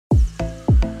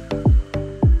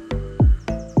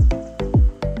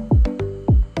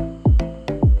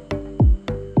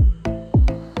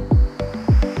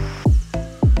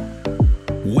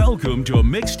Welcome to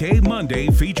Mixtape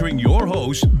Monday featuring your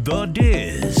host, The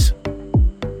Diz.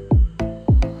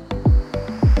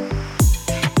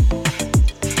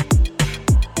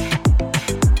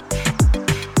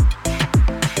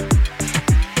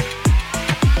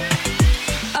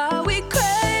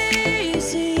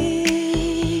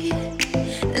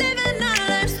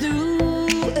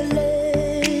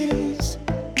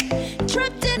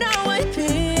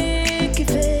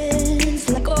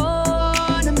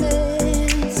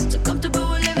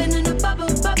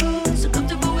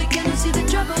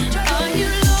 Trouble.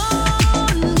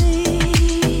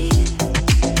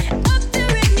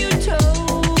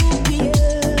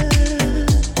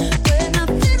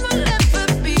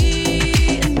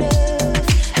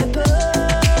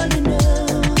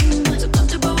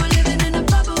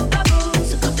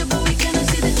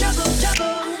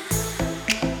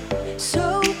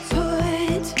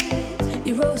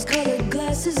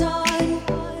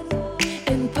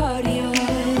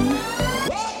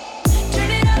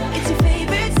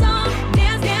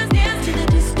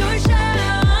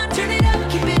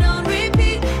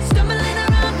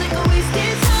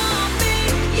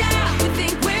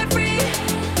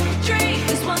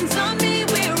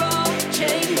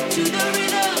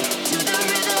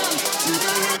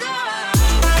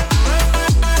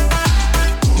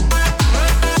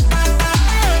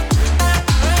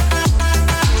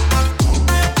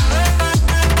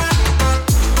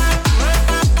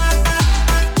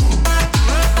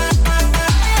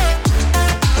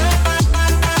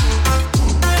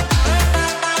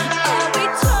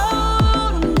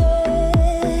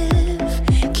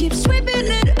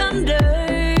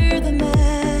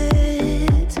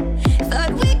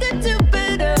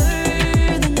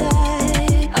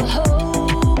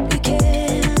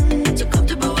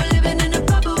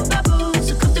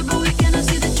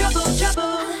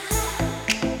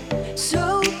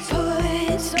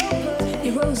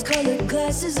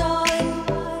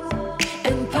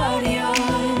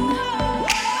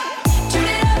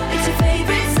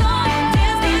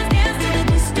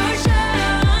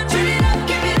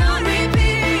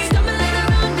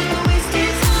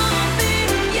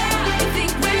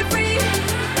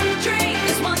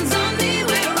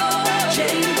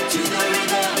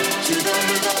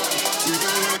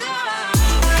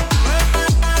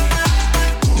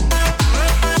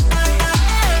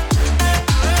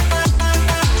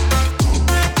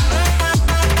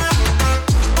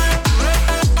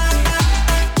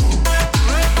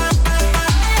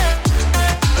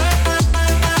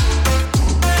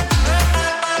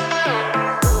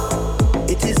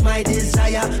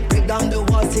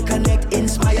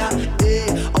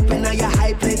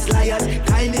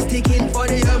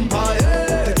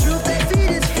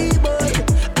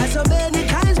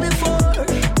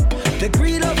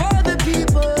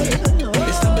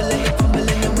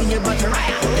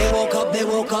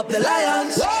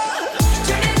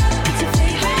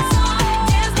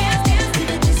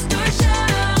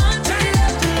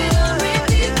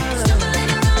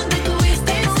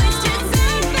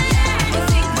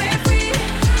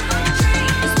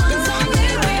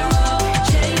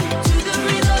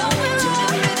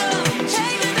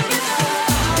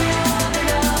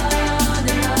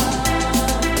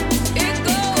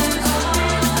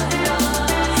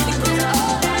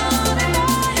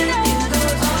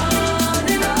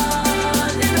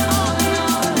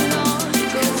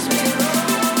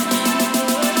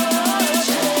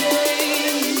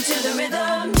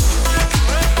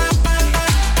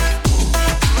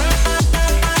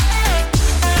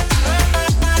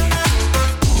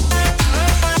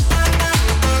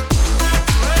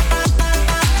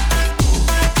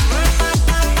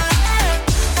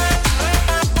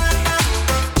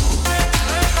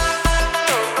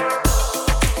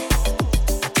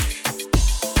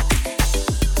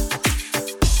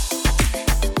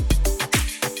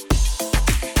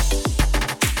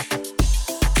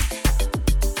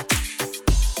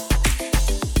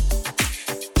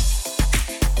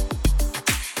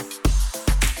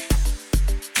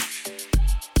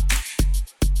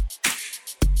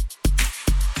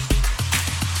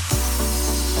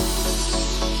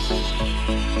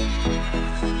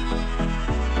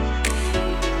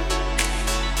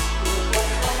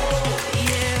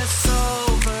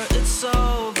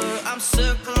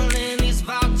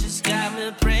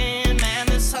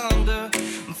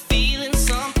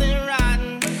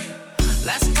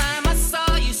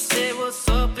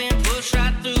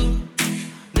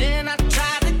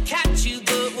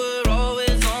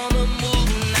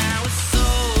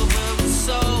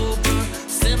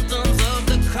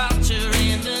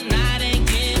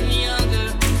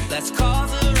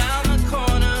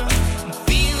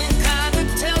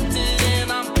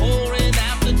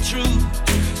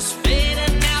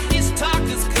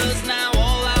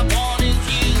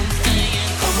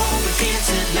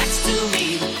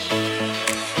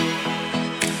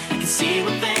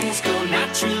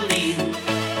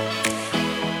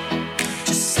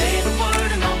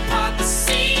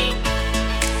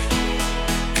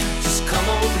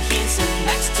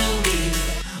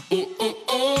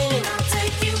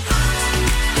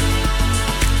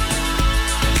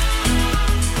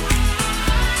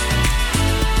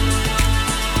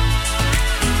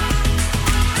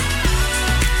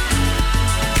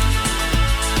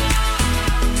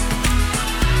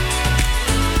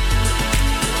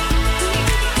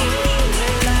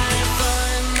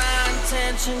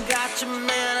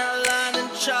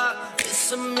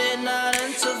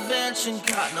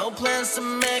 direction, got no plans to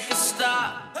make a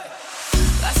stop.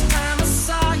 Last time I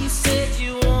saw you, said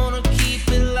you wanna keep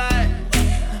it light,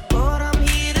 but I'm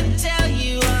here to tell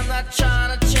you I'm not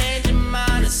trying to change your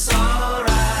mind. It's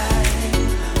alright,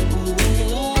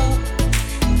 ooh,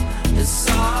 it's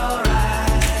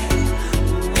alright,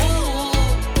 ooh,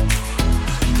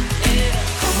 yeah.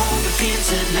 Come on, begin,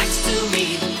 sit next to me.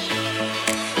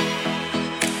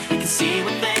 We can see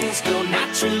where things go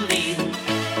naturally.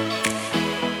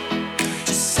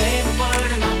 Just say the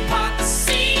word and I'll part the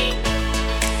sea.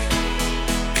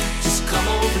 Just come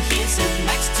over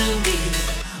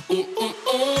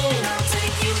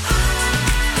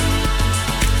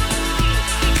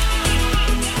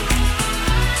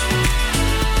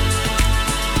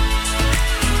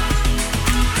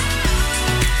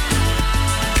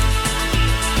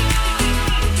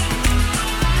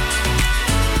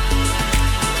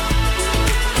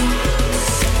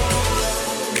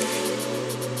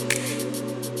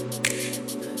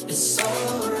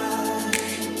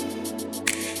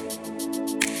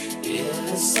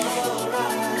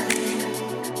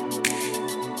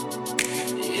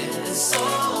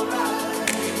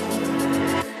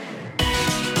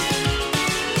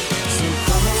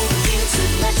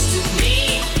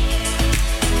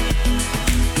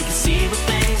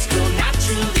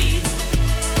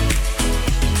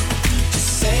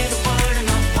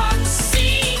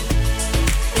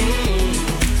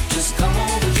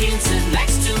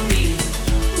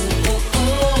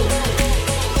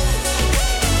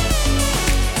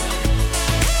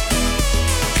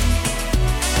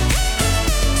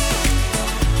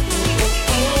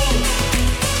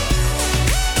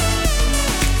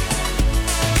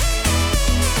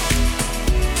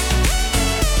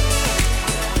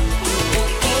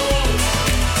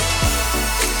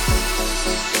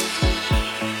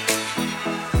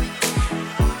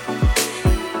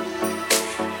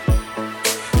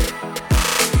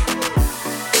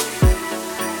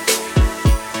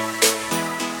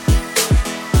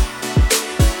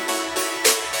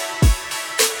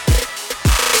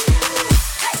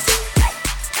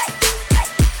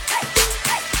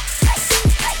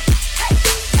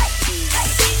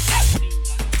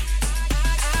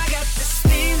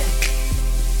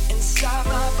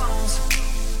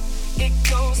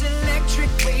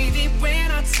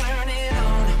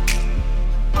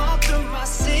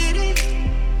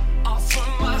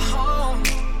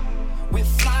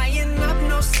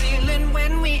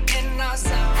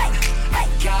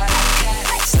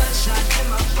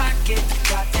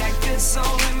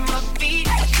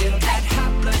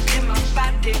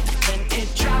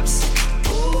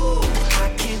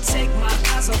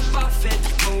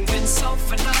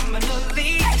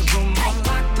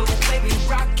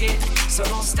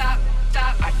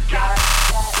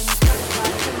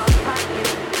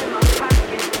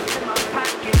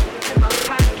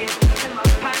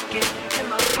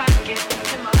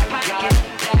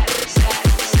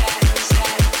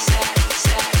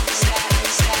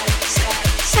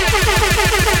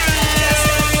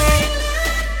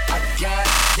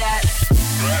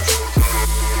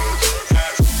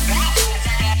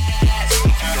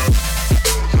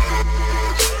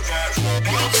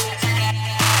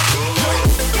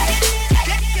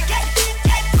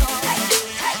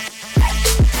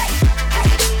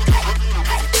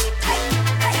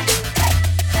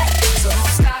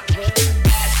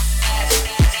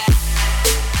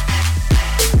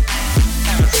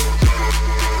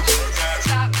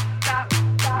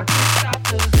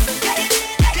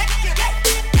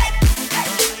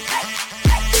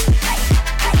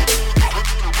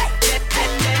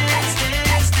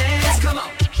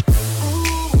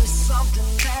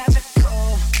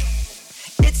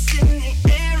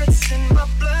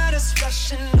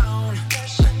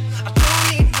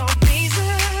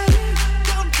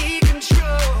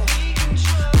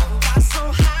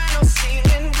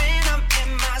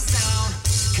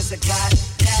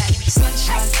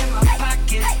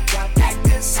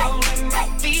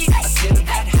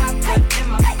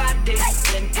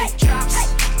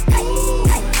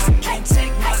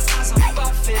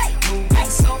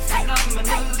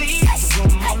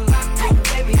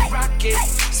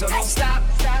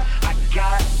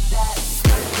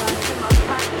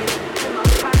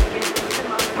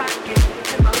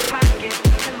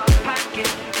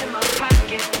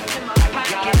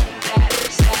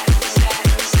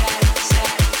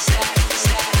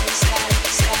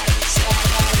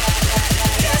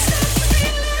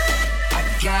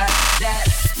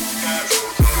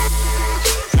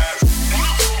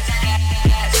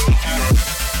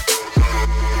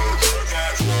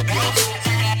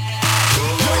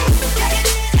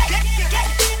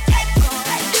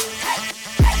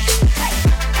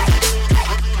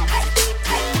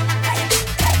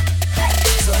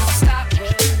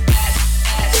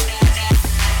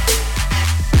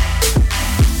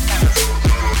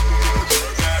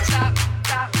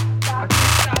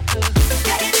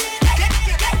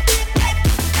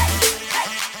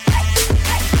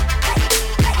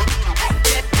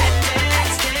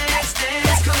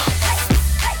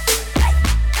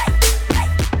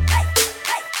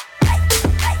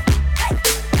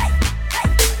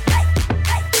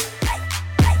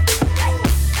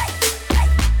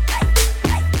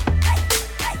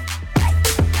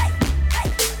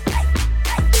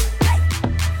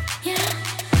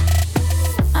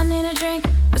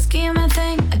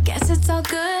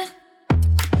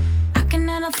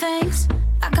about things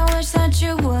like I wish that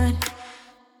you would.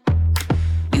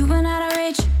 You've been out of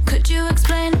reach, could you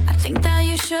explain? I think that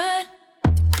you should.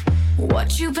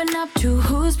 What you've been up to,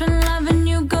 who's been loving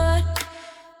you good?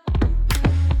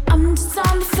 I'm just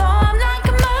on the phone like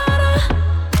a murder.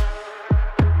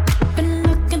 Been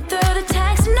looking through the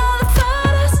text and all the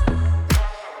photos.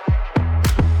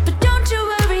 But don't you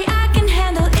worry, I can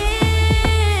handle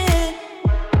it.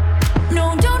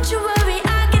 No, don't you worry,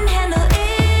 I can handle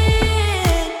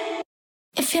it.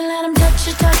 If you let him touch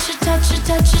you, touch you, touch you,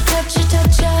 touch you, touch you,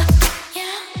 touch you,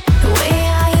 yeah. The way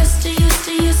I used to, yeah.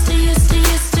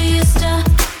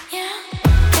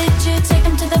 Did you take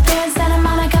him to the pier and set him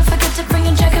on? I can't forget to bring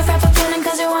a jacket, wrap a pen in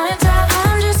cause you wanted to.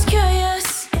 I'm just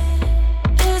curious,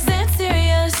 is it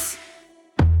serious?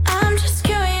 I'm just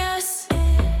curious,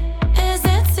 is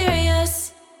it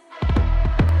serious?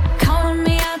 Calling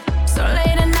me up so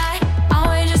late at night, are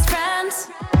we just friends?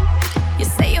 You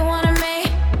say you wanted me,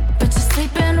 but you're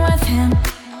sleeping with him.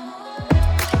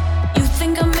 You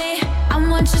think of me, I'm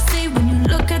what you see when you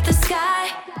look at the sky.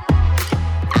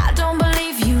 I don't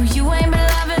believe you, you ain't been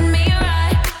loving me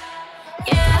right.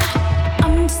 Yeah,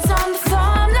 I'm just on the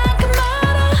phone like a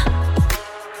murder.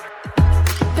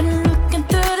 Been looking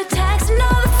through the text and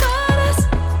all the photos.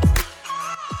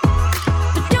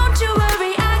 But don't you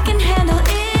worry, I can handle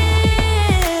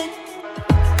it.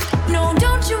 No,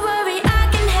 don't you worry, I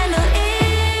can handle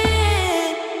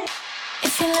it.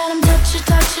 If you let him touch you,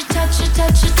 touch you, touch you,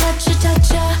 touch you, touch you, touch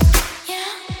you,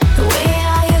 yeah. The way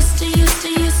I used to, yeah.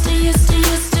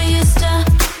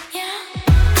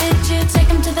 Did you take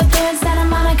him to the pier and set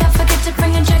him on? I can't forget to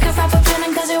bring a jacket, wrap a pen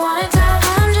in cause you wanted to.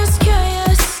 I'm just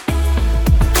curious,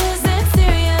 is it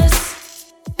serious?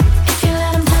 If you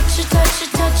let him touch you, touch you,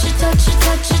 touch you, touch you,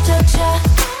 touch you, touch you,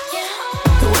 yeah.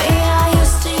 The way I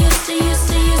used to, yeah.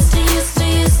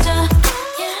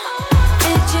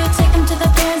 Did you take him to the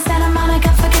pier and set him on? I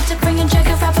can't forget to bring a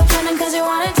jacket, wrap a pen in cause you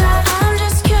wanted to. I'm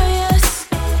just curious,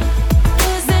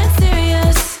 is it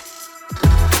serious?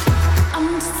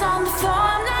 I'm just on the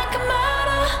phone like a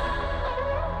murder.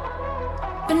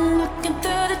 Been looking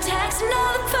through the text and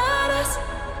all the photos.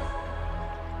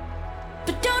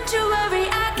 But don't you worry,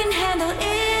 I can handle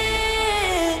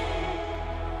it.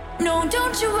 No,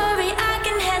 don't you worry, I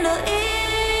can handle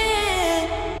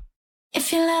it.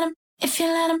 If you let him, if you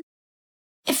let him,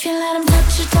 if you let him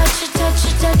touch you, touch you, touch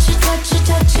you, touch you, touch you,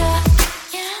 touch you,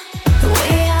 yeah. The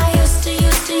way I used to, yeah.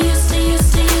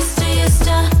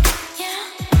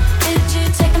 Did you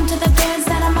take him to the pier and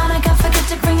set him on? I can't forget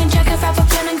to bring a jacket, wrap a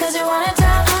pen in cause you wanted to.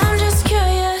 I'm just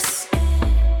curious,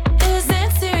 is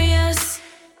it serious?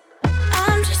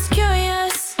 I'm just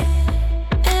curious,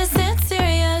 is it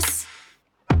serious?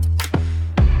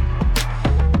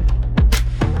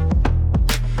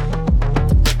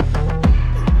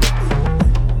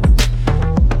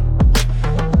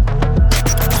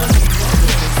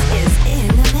 Is in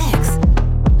the mix.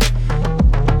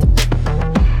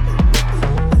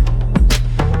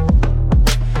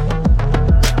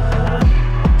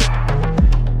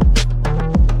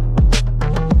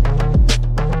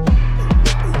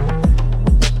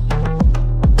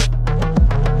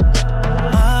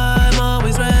 I'm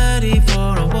always ready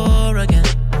for a war again.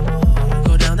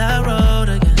 Go down that road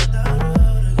again.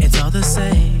 It's all the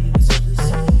same.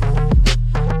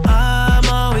 I'm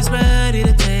always ready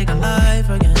to take a life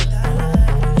again.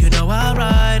 You know I'll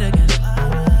ride again.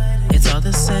 It's all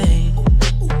the same.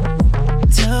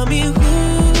 Tell me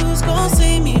who's gonna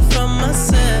save me from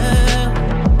myself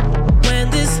when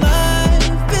this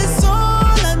life is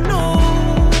all I know.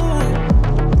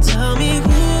 Tell me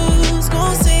who's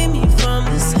gonna save me from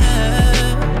this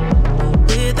hell.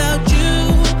 Without you,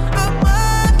 I'm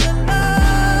all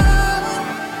alone.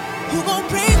 Who gon'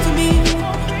 pray for me?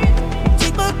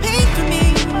 Take my pain for me.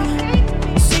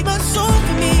 Save my soul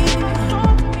for me.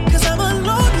 Cause I'm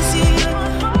alone to see.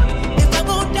 If I'm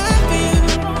gon' die for you,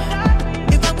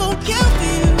 if I'm gon' kill for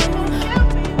you,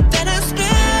 then I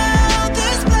spill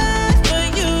this blood for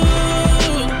you.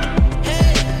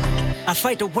 Hey. I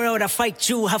fight the world, I fight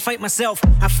you, I fight myself,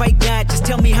 I fight God, just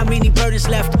tell me how many burdens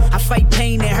left. I fight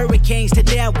pain and hurricanes,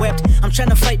 today I wept. I'm trying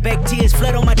to fight back tears,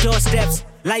 flood on my doorsteps.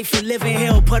 Life and living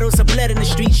hell, puddles of blood in the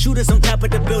street, shooters on top of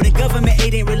the building, government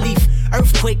aid ain't relief.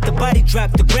 Earthquake, the body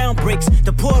drop, the ground breaks,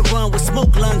 the poor run with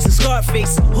smoke lungs and scarred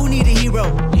face. Who need a hero?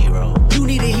 You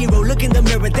need a hero, look in the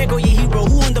mirror, there go your hero.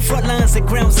 Who on the front lines at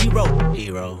ground zero?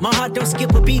 My heart don't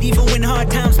skip a beat even when hard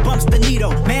times bumps the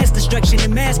needle. Mass destruction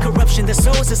and mass corruption, the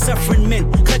souls of suffering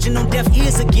men, clutching on deaf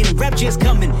ears again, rapture is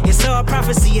coming. It's all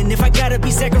prophecy, and if I gotta be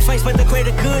sacrificed for the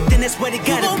greater good, then that's what it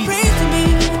gotta be. Pray for me,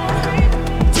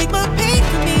 take my pain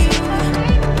for me,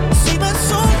 save my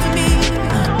soul for me,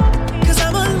 cause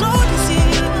I'm alone.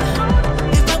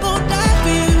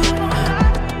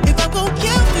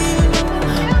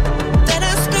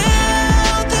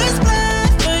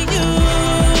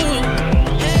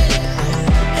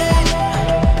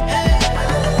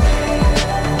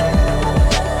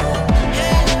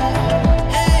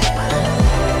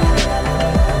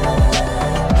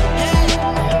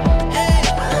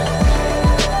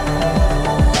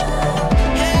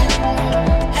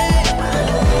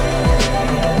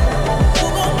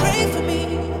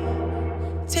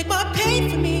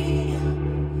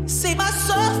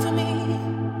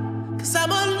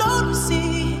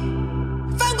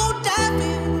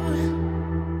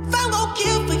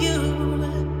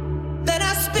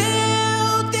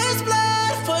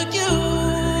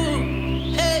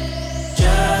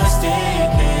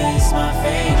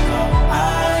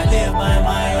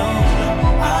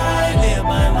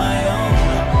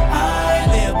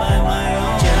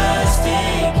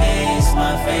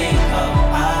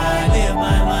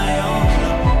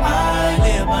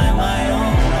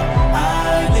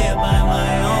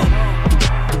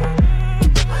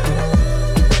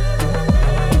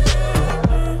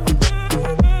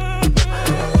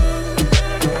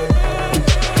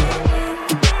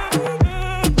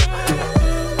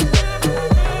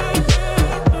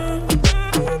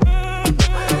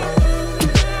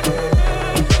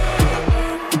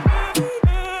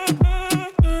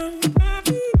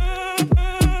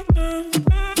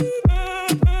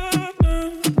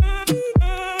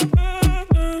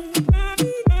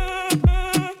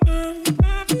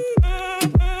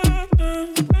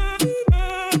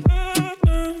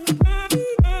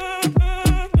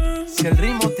 Si el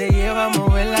ritmo te lleva a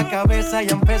mover la cabeza,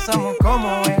 ya empezamos como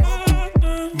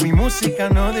es. Mi música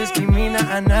no discrimina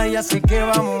a nadie, así que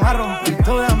vamos a romper.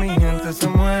 Toda mi gente se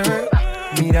mueve,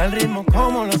 mira el ritmo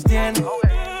como los tiene.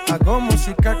 Hago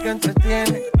música que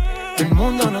entretiene. El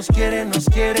mundo nos quiere,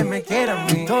 me quiere a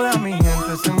mí. Toda mi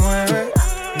gente se mueve,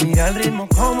 mira el ritmo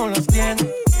como los tiene.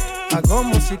 Hago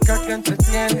música que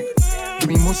entretiene.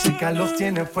 Mi música los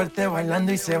tiene fuerte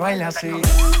bailando y se baila así.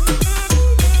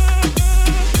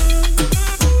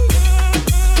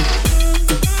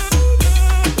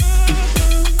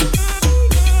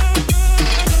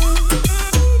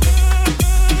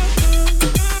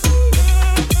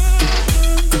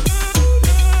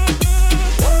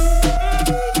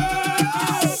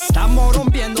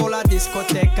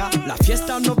 La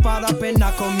fiesta no para,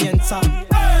 apenas comienza.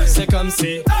 C'est comme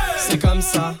si, c'est comme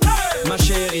ça, ma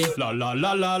chérie. La la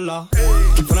la la la.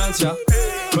 Francia,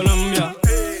 Colombia,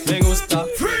 me gusta.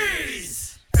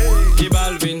 Freeze. Y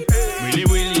Balvin, Willy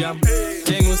William,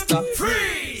 me gusta.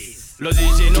 Freeze. Los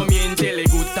DJ no mienten, le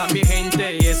gusta mi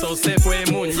gente y eso se fue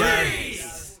muy bien.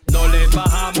 No le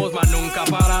bajamos, mas nunca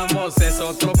paramos, es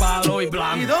otro palo y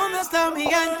blanco. ¿Y dónde está mi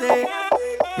gente?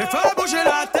 Me fait bouger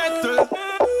la tête.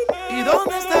 ¿Y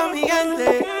dónde está mi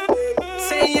gente?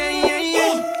 Sí, yeah, yeah,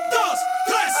 yeah. 1, 2,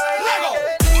 3, Lego.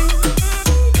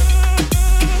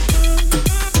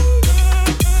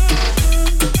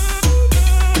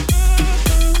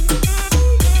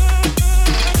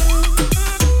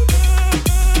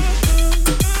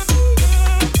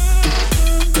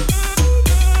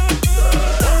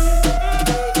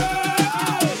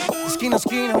 Esquina a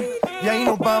esquina, y ahí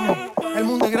nos vamos. El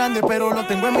mundo es grande, pero lo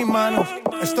tengo en mis manos.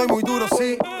 Estoy muy duro,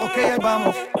 sí, ok, ahí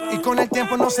vamos. Y con el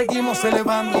tiempo nos seguimos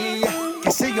elevando.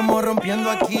 Que seguimos rompiendo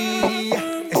aquí.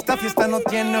 Esta fiesta no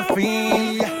tiene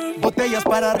fin. Botellas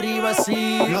para arriba,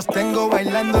 sí. Los tengo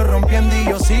bailando, rompiendo y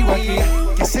yo sigo aquí.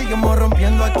 Que seguimos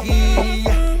rompiendo aquí.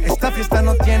 Esta fiesta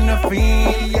no tiene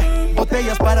fin.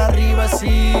 Botellas para arriba,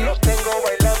 sí. Los tengo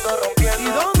bailando, rompiendo.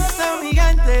 ¿Y dónde está mi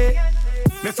gente?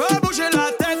 Me fait bouger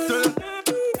la tête.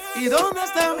 ¿Y dónde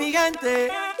está mi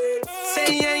gente?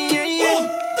 Sí, yeah, yeah, yeah. 1,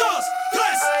 2, 3,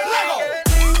 Lego.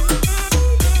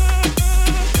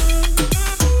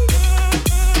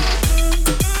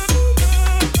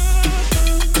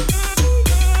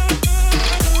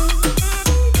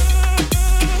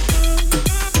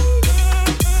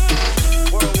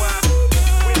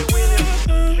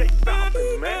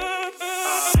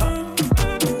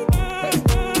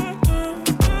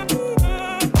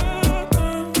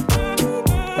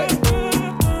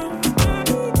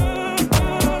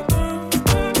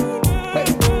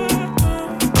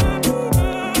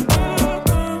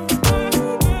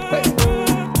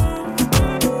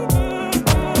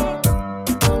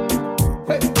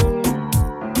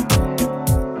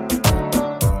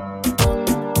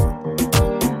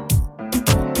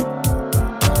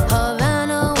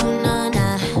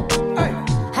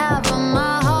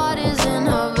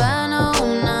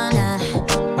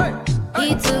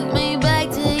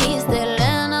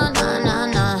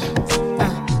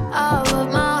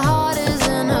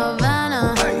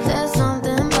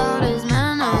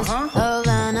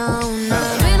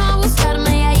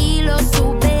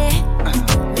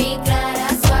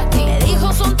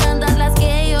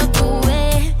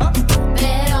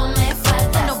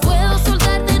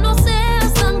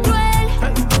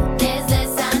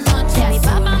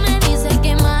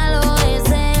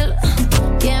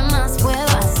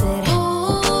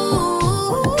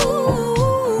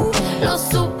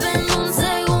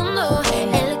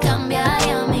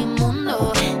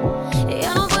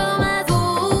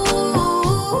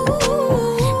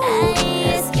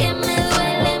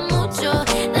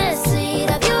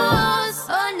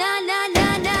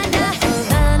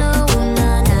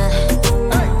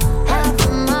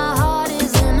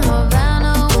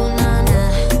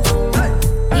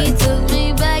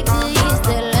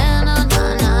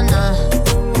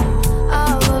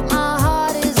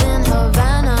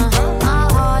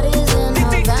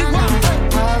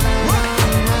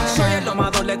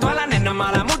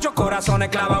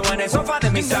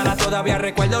 Todavía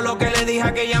recuerdo lo que le dije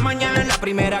aquella mañana. La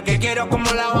primera que quiero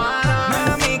como La Habana.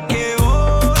 Mami, qué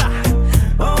hora.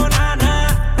 Oh, nana,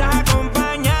 ¿estás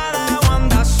acompañada o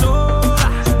andas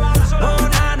sola? Oh,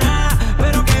 nana,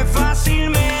 pero qué fácil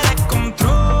me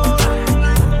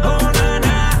descontrola. Oh,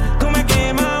 nana, tú me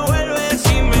quemas, vuelves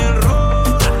y me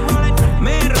rola.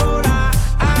 Me rola.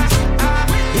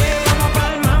 Vamos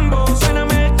pa'l mambo,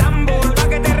 suéname el tambor, pa'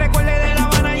 que te recuerde de La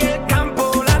Habana y el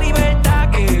campo. La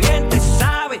libertad que bien te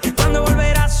sabe. Cuando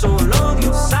volverás solo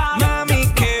Dios sabe.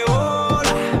 Mami, qué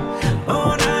hora. Oh,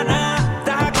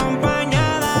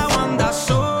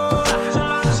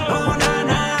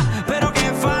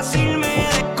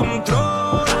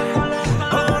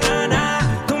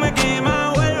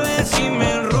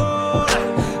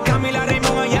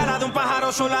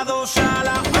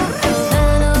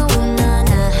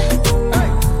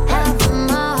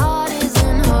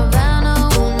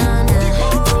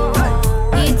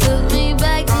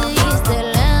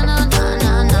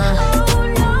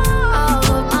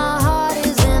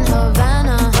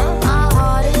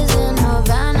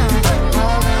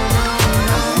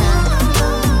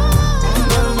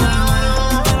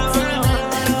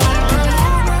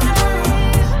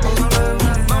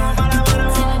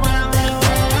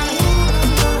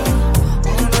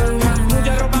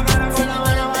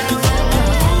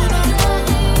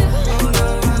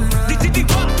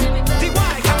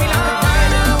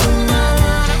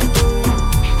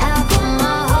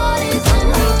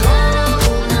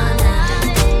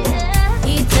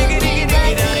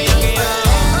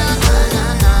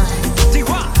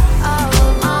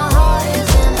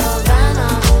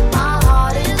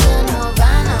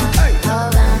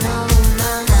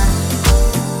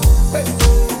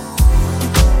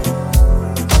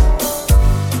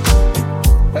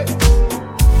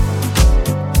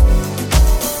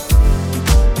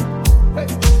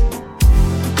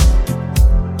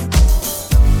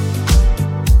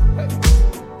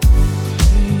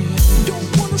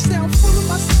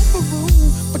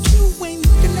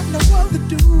 other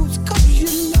dudes, cause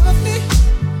you love me.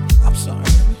 I'm sorry.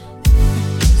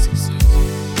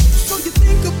 So you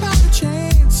think about the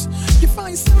chance, you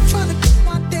find yourself trying to do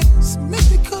my dance,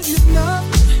 maybe cause you love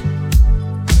me.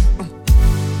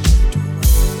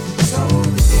 So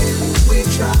then we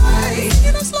try,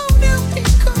 and I slow down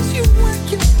because you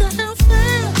weren't used to how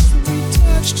fast we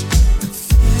touched,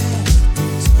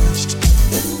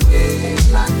 then we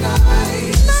like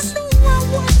night. And I knew I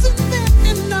wasn't there,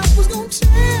 and I was gonna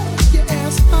tear your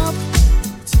ass up.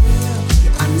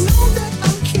 I know that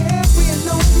I'm carrying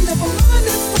on, never mind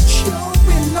if I'm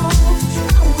showing off.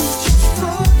 I was just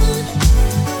frontin'.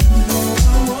 No,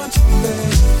 I want you,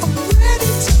 babe. I'm ready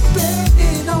to bet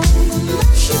it on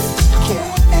unless you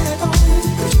care at all.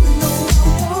 You know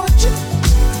I want you.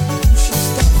 You should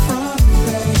stop frontin',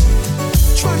 babe.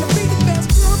 Trying to be the best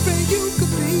girlfriend you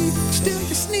could be. Still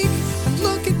you sneak and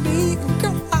look at me, and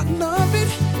girl, I love it.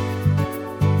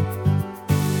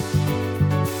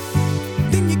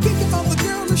 Then you kick it off the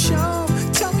girl to show.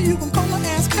 Tell me you gon' call her,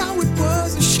 ask how it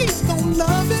was, and she's gon'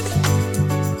 love it.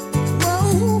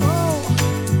 Whoa, whoa.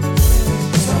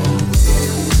 So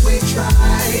then we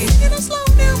tried, and I slow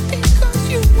down because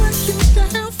you weren't used to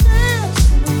how fast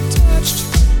we touched.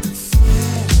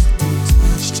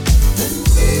 Then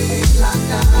we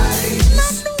locked eyes, and I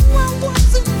knew I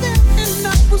wasn't there, and I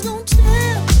was gon'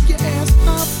 tear your ass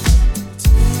up.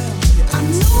 I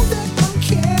know that I'm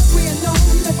carrying on,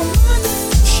 never mind if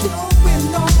I'm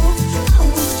showing off. I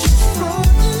was just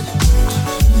frontin'.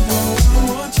 No, I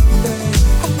want you, babe.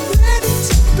 I'm ready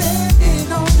to bet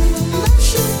it on unless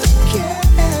you don't care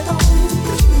at all.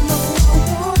 You know I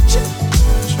want you.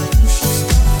 You should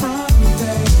stop frontin',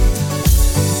 babe.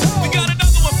 We got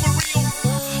another one for real.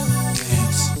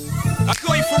 Dance. I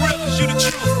call you for real cause you the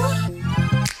truth.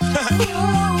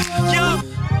 Yo,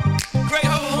 great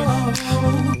hope.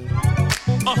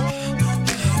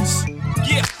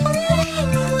 Yeah.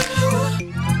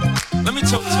 Let me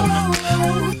talk to you.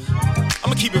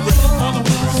 I'ma keep it real all the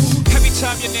way. Every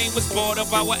time your name was brought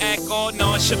up, I would act all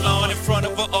nonchalant in front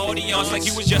of an audience like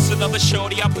you was just another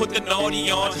shorty. I put the naughty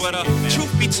on, but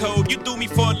truth be told, you threw me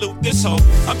for a loop this whole.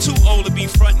 I'm too old to be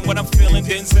frontin' what I'm feeling,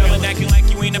 Denzel, and acting like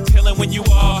you ain't appealing when you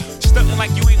are. Stuntin'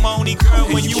 like you ain't my only girl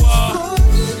when you are.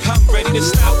 I'm ready to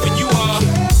stop when you are.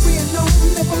 Carrying on,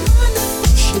 never mind if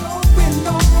I'm showing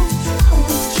off. I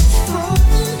was just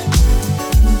frontin'.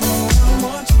 No, I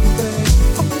want you, babe.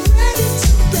 I'm ready to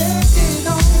bet it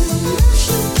on unless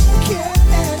you don't care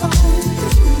at all.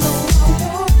 You know I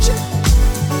want you.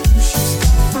 You should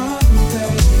stop frontin',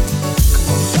 babe. Come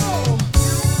on,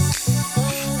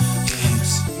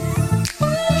 dance.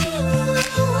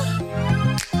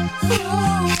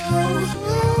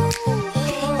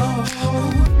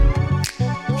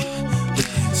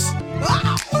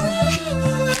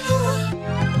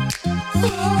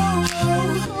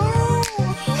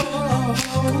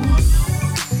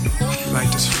 You like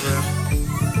this for real?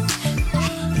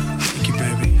 Thank you,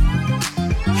 baby.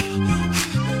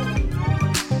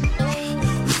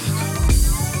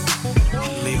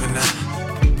 I'm leaving now.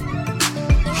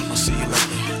 I'll see you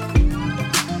later.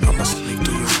 I'ma sneak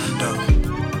through your window.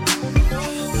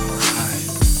 Alright.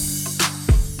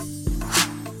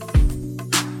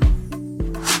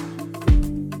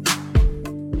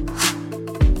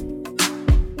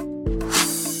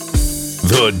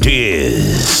 The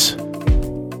Diz.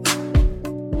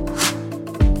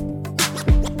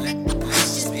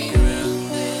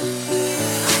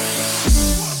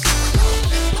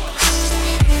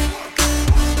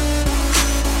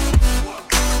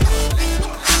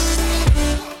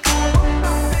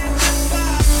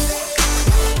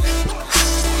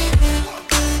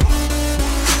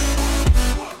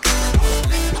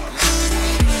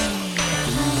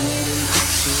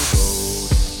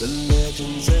 The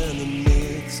legends and the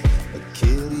myths,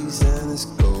 Achilles and his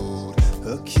gold,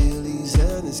 Achilles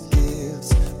and his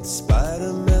gifts, and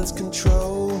Spider-Man's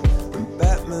control, and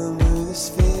Batman with his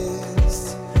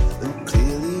fists. And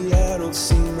clearly I don't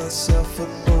see myself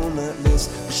up on that list.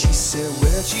 But she said,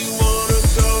 where'd you wanna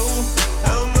go?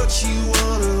 How much you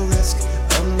wanna risk?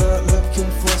 I'm not looking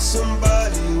for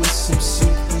somebody with some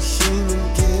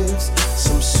superhuman gifts,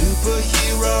 some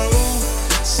superhero,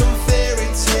 some fairy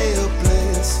tale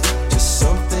bliss, just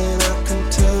something I can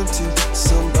turn to,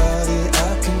 somebody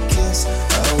I can kiss.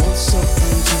 I want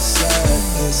something just like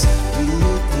this.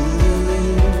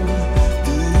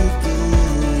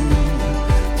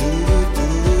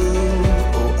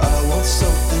 Oh, I want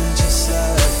something just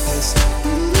like this.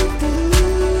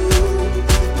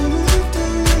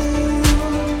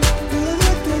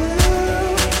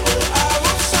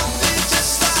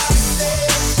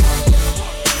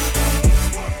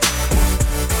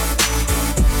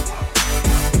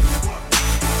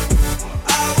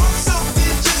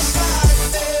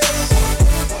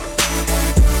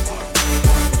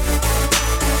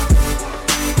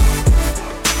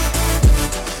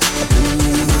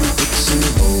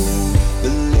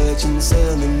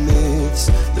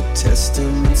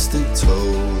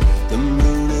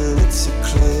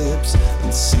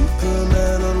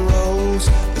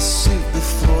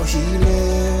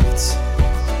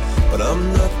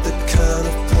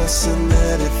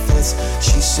 that it fits.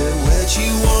 She said, where'd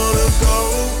you wanna go?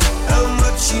 How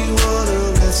much you wanna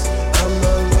risk? I'm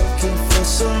not looking for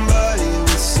somebody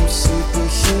with some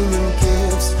superhuman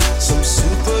gifts, some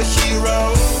superhero,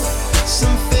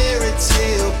 some fairy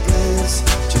tale bliss.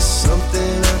 Just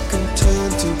something I can turn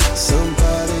to,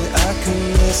 somebody I can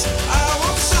miss. I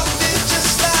want something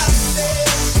just like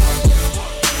this.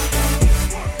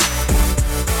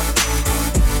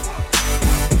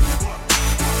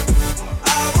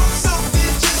 I want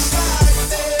something just like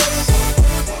this.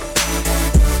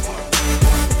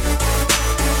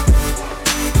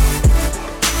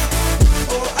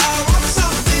 Oh, I want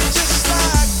something just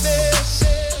like this.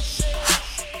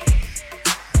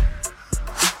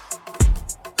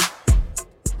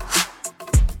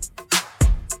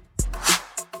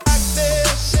 Like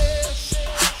this.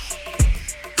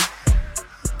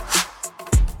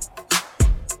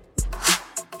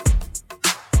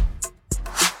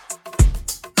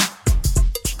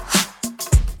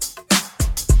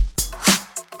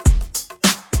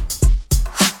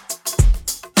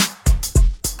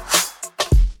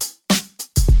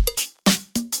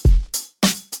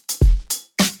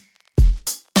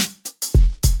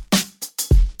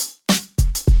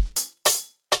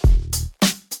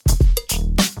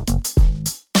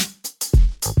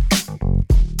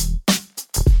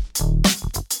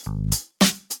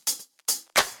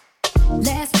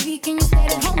 Last weekend you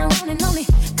stayed at home alone and lonely.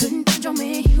 Couldn't find your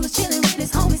man, he was chilling with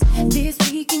his homies. This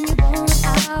weekend you're going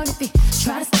out. If he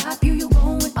try to stop you, you're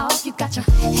going off. You got your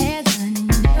hair done and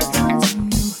your nails done too.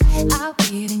 New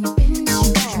outfit and your Fendi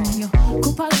shoes. And your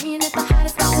cool partying at the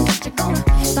hottest spots. And what you gonna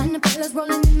find the pillars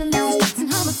rolling in the latest spots and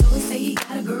humming. So he say he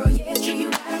got a girl, yeah it's true you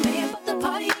got a man, but the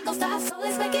party ain't gon' stop, so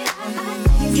let's make it hot.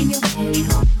 Ladies in your bed at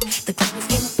home, the club is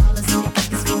full of ballers and your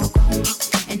pockets full of gold.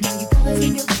 And now you fellas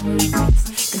in your lonely nights,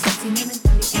 'cause it's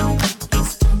 11:30 and the club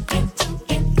is jumping,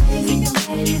 jumping. Ladies in your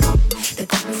bed at home, the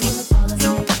club is full of ballers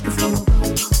and your pockets full of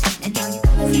gold. And now you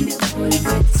fellas in your lonely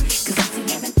nights, 'cause it's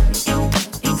 11:30 and the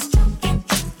club is jumping,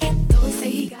 jumping. Though he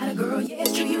say he got a girl, yeah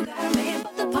it's true you got a man,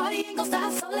 but the party ain't gon'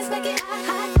 stop, so let's make it hot,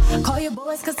 hot. Call your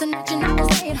boys 'cause tonight you're not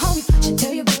gon' stay at home. You should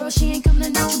tell your girl she ain't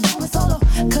coming out, you going solo.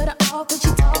 Cut her off when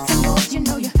she talks and moves, you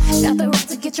know you got the right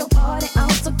to get your party on.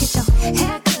 So get your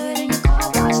hair cut and your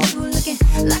car washed. You looking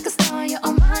like a star in your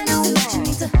own mind and suit. You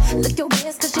need to lick your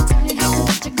waist 'cause you're turning out to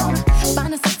what you're gonna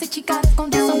find a sexy chica that's gon'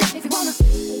 dance on it if you wanna.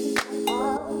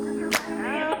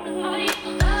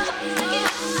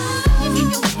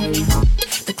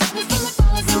 The club is full of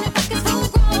ballers and the pockets full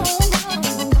of grown.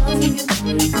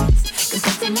 'Cause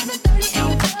it's 11:30 and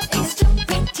the club is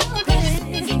jumping, jumping.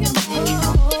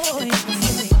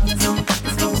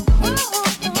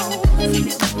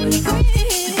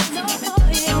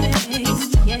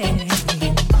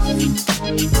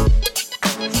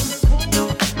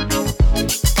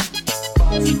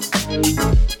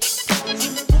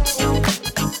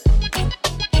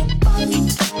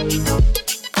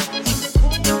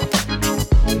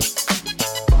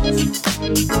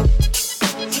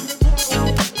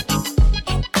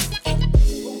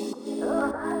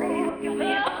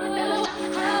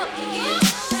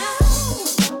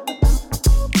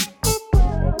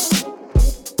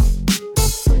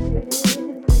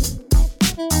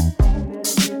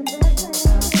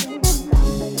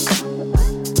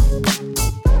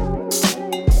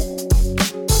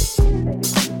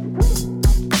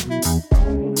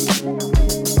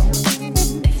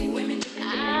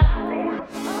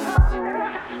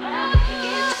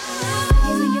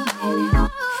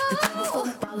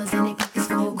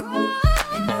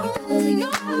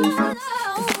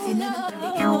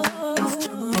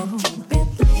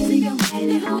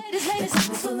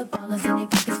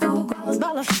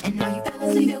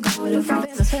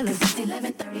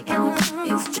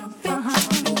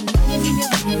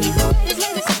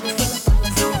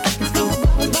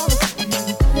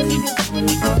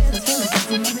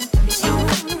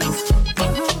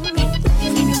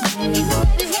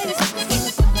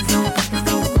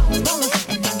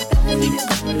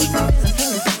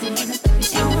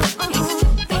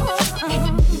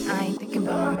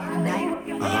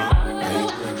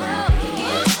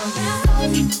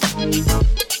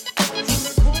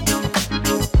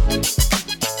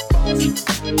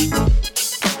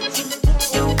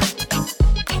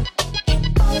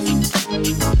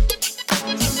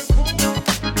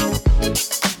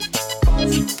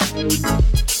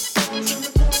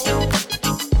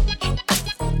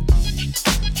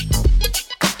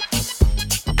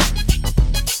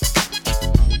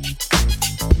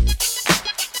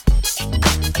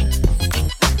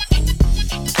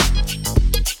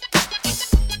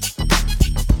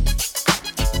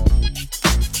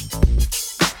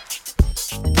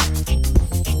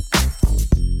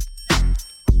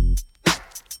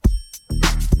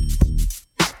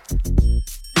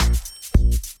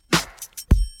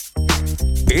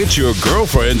 It's your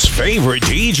girlfriend's favorite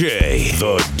DJ,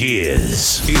 The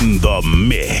Diz, in the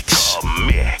mix.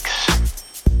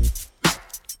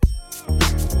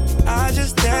 I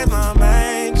just had my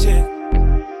main chick.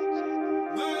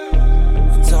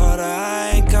 I told her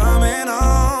I ain't coming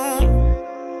home.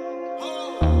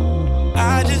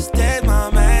 I just had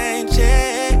my main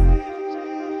chick.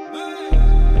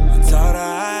 I told her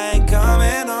I ain't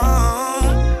coming home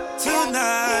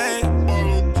tonight.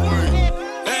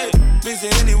 Hey, mix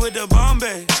the Henny with the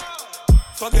Bombay.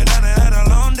 Fuck it, I done had a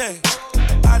long day.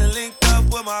 I done linked up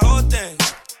with my whole thing.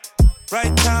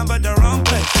 Right time, but the wrong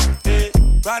place. Yeah.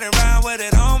 Riding around with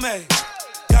it on me.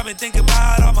 Got me thinking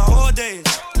about all my old days.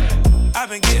 I've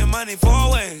been getting money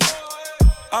 4 ways.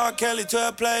 R. Kelly to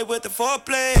a play with the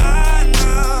foreplay. I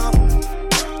know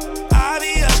I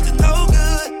be up to no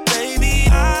good, baby.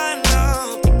 I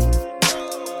know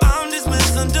I'm just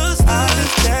misunderstood. I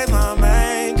just gave my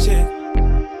main chick.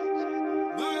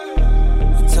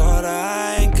 I told her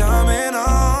I ain't coming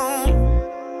home.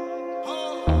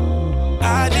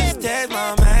 I just gave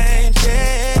my main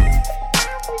chick.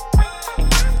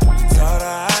 Told her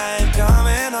I ain't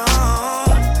coming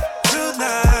home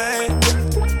tonight.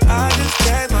 I just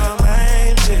gave my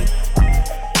main chick.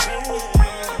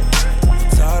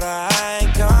 Told her I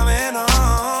ain't coming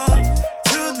home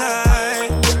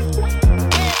tonight.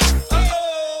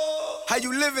 How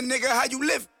you living, nigga? How you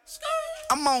living?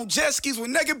 I'm on jet skis with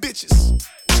nigga bitches.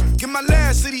 Get my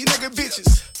last to these nigga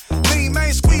bitches. Lean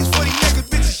main squeeze for these nigga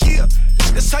bitches, yeah.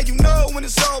 That's how you know when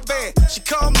it's all bad. She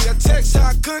called me, I text her,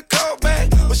 I couldn't call back.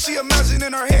 But she imagine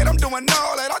in her head, I'm doing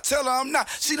all that. I tell her I'm not.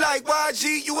 She like,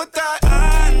 YG, you a thot?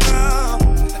 I know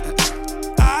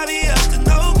I be up to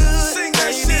no good. Sing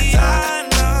that baby. shit, I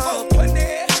know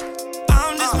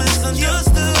I'm just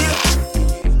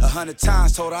misunderstood. 100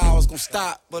 times told her I was gonna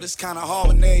stop, but it's kinda hard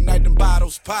when every night them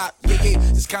bottles pop. Yeah,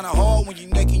 it's kinda hard when you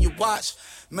naked your watch.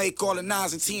 Make all the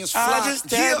 9s and 10s fly. I just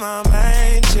had my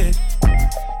main chick.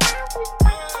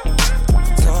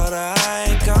 Told her I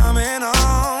ain't coming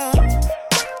home.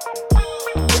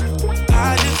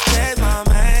 I just had my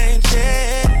main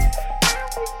chick.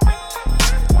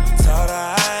 Told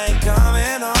her I ain't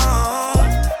coming home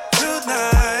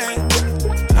tonight.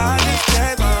 I just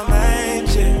had my main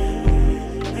chick.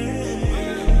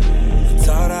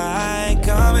 Told her I ain't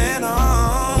coming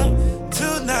home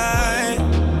tonight.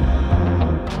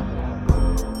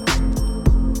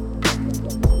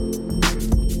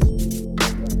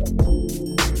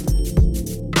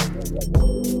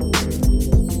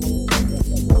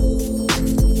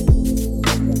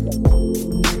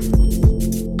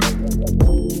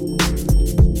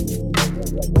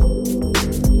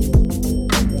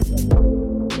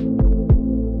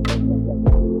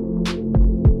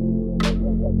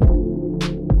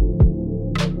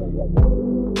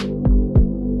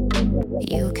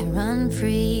 You can run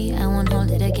free, I won't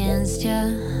hold it against ya.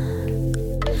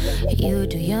 You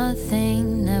do your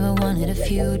thing, never wanted a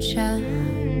future.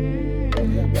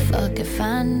 Fuck if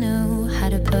I knew how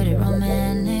to put it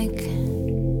romantic.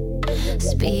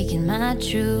 Speaking my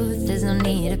truth, there's no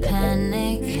need to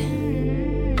panic.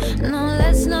 No,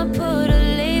 let's not put a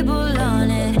label on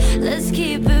it. Let's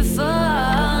keep it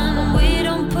fun. We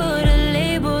don't put a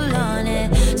label on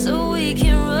it, so we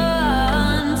can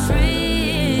run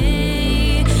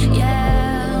free.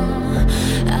 Yeah,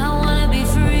 I wanna be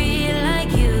free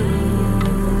like you.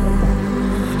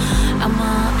 I'm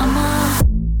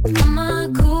a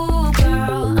cool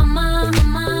girl. I'm a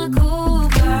cool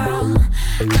girl.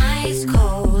 Ice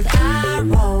cold, I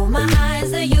roll my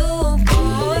eyes at you,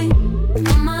 boy.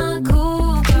 I'm a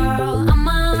cool girl. I'm a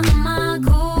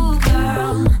cool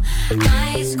girl.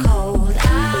 Ice cold, I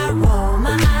roll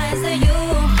my eyes at you,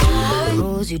 boy.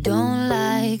 Rules you don't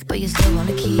like, but you still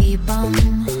wanna keep 'em.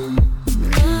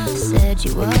 Said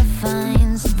you were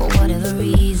fine, so for whatever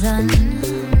reason.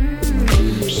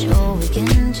 Sure we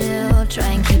can chill,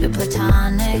 try and keep it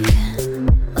platonic.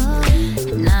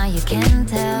 Now you can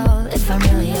tell if I'm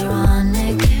really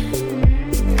ironic.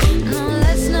 No,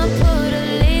 let's not put a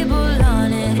label on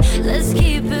it. Let's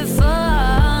keep it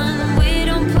fun. We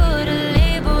don't put a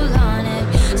label on it,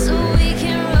 so we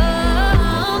can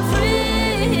run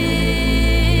free.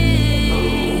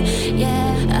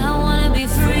 Yeah, I wanna be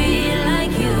free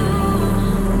like you.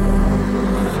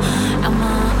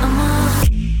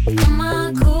 I'm a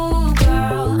cool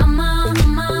girl. I'm a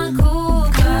cool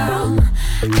girl.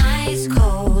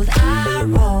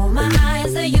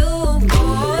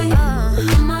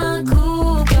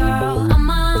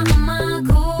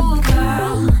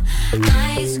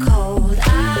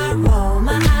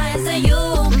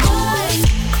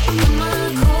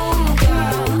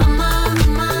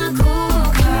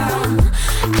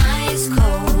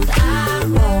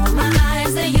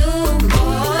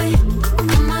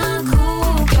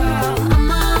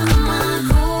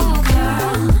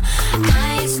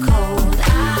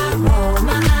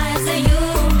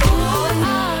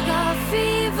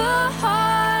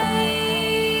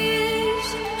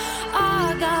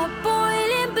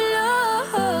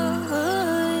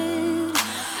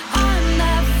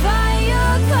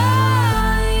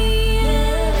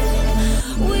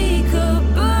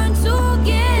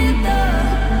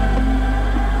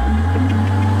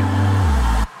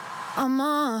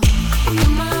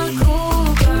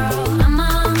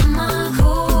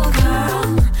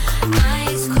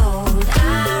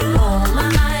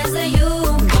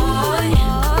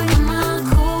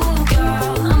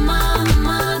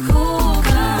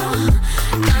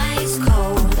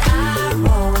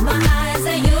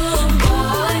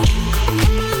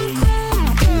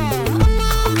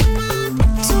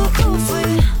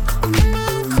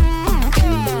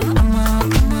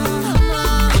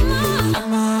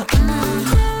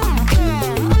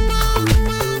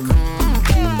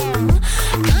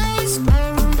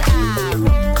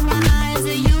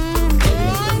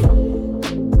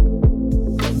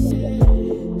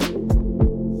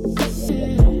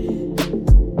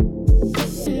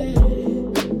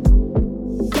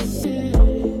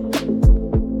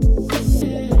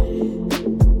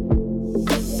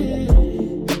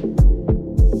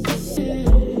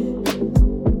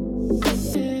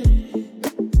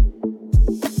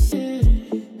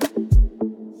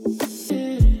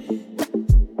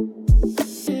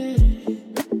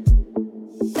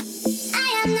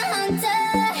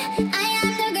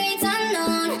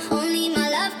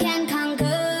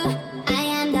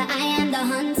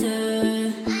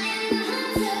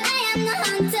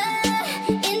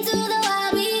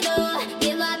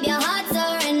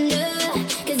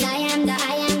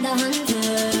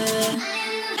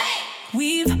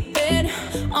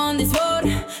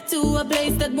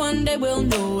 one day we'll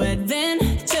know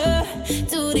adventure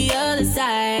to the other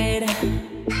side.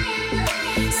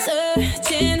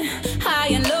 Searching high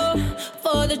and low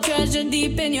for the treasure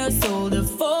deep in your soul. The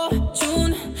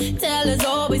fortune teller's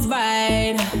always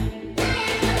right.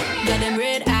 Got them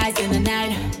red eyes in the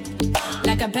night,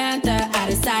 like a panther out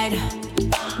of sight.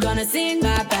 Gonna sing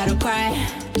my battle cry,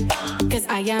 'cause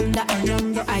I am the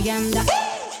hunter. I am the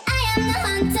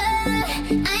hunter.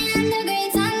 I am the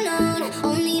great unknown.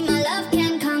 Only my love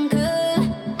can conquer.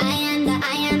 I am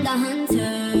the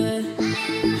hunter.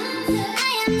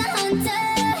 I am the hunter.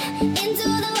 Into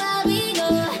the wild we go.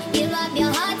 Give up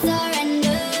your heart,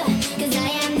 surrender. 'Cause I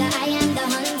am the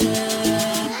hunter.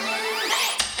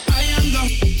 I am the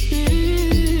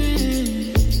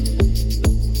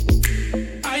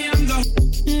I am the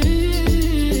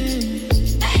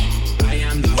I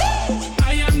am the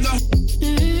I am the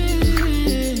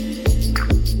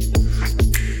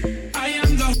I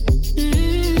am the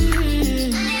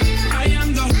I am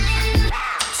the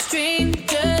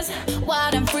Strangers,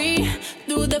 wild and free.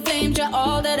 Through the flames, you're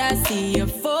all that I see. A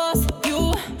force, you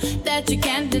that you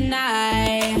can't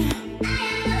deny.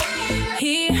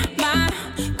 Hear my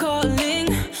calling,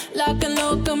 lock and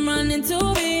low, come running to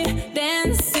me.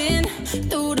 Dancing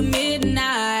through the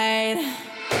midnight.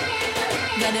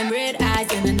 Got them red eyes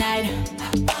in the night,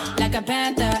 like a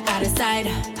panther out of sight.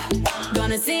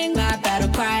 Gonna sing my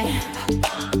battle cry,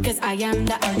 'cause I am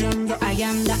the hunter. I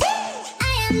am the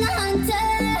hunter.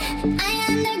 I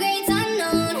am the great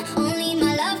unknown. Only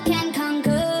my love can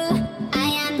conquer. I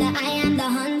am the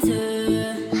hunter.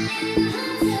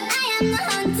 I am the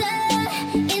hunter.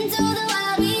 Into the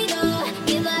wild we go.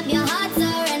 Give up your heart,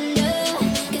 surrender.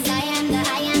 'Cause I am the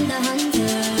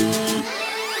hunter.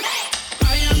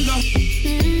 I am the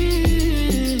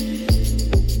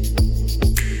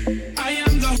I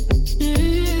am the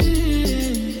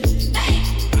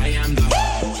I am the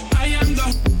I am the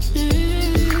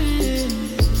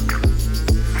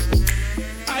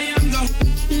I am the I am the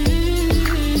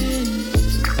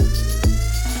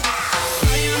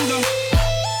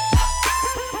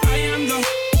I am the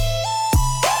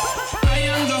I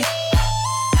am the I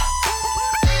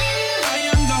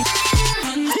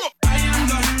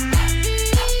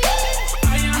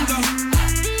am the I am the I am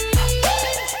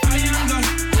the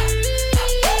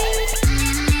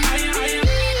I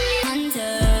am the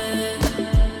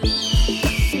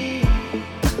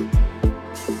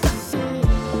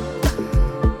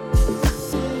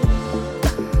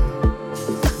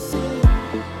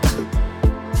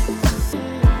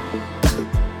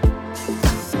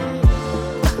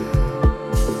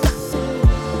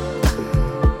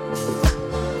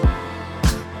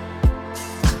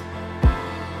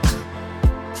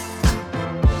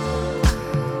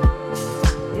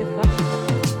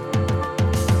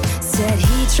Said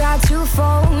he tried to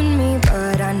phone me,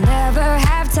 but I never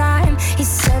have time. He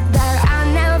said that I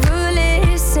never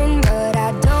listen, but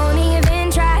I don't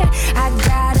even try. I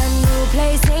got a new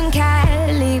place in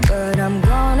Cali, but I'm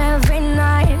gone every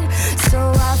night.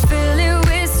 So I fill it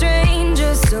with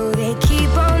strangers, so they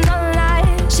keep on the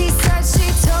line. She said she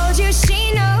told you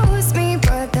she knows me,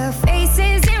 but the face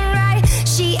isn't right.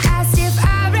 She asked if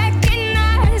I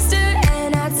recognized her,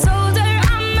 and I told her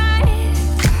I might.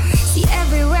 See,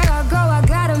 everywhere I go, I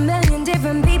got a million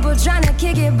different people trying to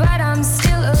kick it, but I'm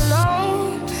still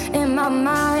alone in my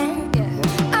mind.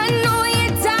 I know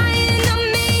you're dying to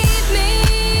meet me,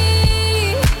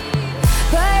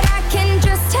 but I can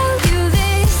just tell you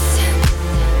this,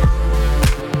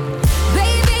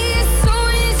 baby, as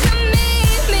soon as you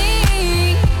meet me,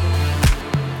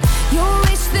 you'll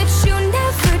wish that you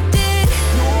never did.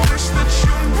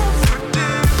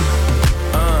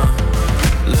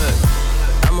 Look,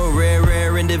 I'm a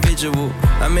rare individual.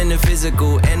 I'm in the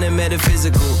physical and the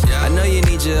metaphysical. I know you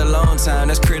need your alone time,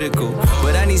 that's critical.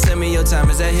 But I need some of your time,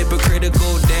 is that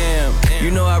hypocritical? Damn,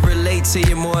 you know I relate to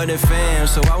you more than fam.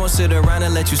 So I won't sit around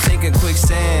and let you sink in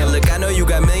quicksand. Look, I know you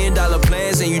got $1 million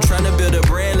plans and you tryna build a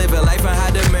brand, living life on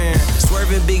high demand.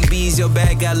 Swerving big B's, your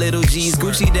bag got little G's.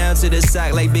 Gucci down to the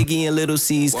sock like Biggie and Little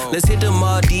C's. Let's hit the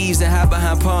Maldives and hide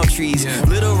behind palm trees.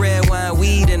 Little red wine,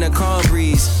 weed, and a calm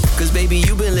breeze. 'Cause baby,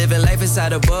 you been living life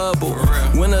inside a bubble.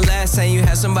 When the last time you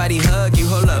had somebody hug you?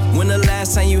 Hold up. When the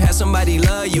last time you had somebody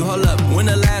love you? Hold up. When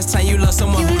the last time you loved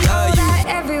someone who loved you? That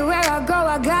everywhere I go,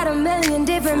 I got a million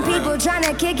different people trying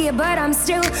to kick it, but I'm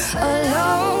still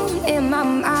alone in my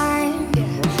mind.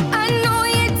 I know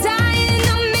you're dying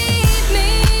to meet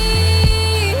me,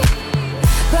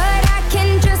 but I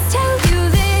can just tell you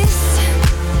this,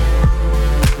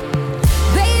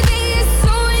 baby, as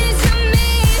soon as you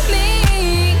meet me,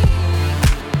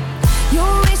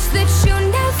 you'll wish that you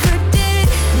never did.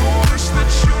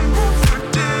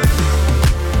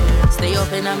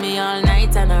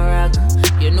 and a rock.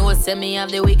 You know, send me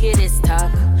have the wickedest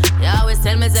talk. You always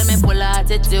tell me full of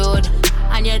attitude.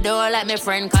 And you don't like me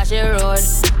friend cause she road.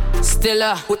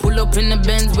 Still pull up in the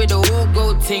Benz with the whole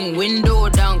gold thing. Window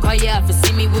down, cause you have to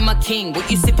see me with my king. What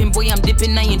you sipping, boy, I'm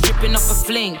dipping, I ain't dripping off a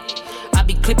fling. I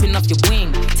be clipping off your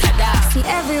wing, ta-da. See,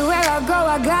 everywhere I go,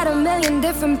 I got a million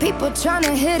different people trying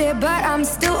to hit it, but I'm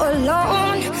still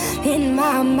alone in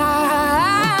my mind.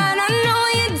 I know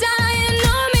you're dying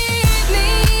on me,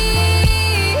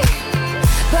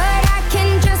 but I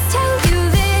can just tell you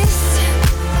this,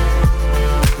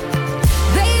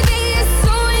 baby, as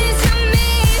soon as you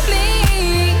meet me,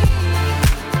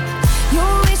 you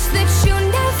wish that you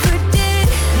never did.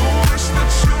 You wish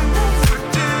that you never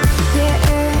did. Yeah.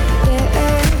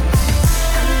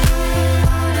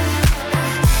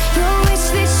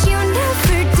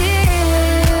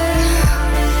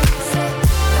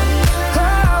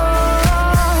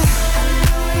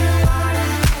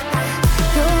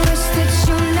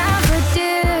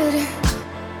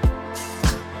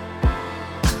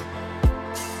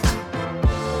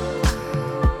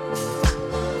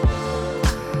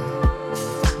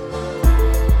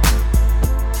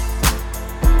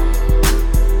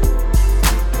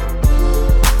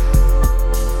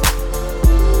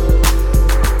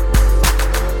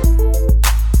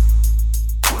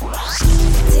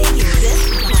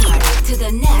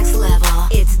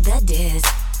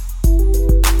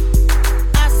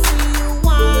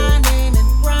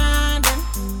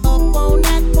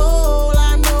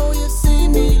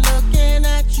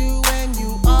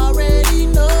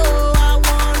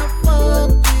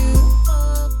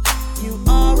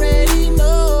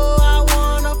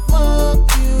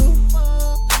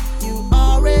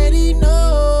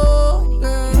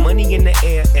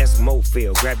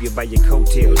 By your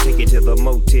coattail, take it to the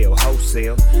motel,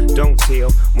 wholesale. Don't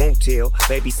tell, won't tell.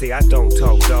 Baby say I don't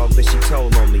talk, dog, then she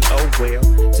told on me. Oh well,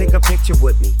 take a picture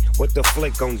with me. What the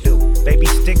flick gon' do? Baby,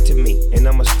 stick to me, and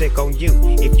I'ma stick on you.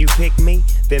 If you pick me,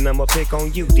 then I'ma pick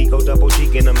on you. D-O double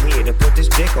G, and I'm here to put this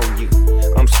dick on you.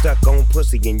 I'm stuck on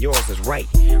pussy, and yours is right.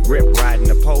 Rip riding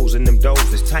the poles, and them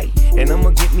doors is tight. And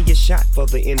I'ma get me a shot for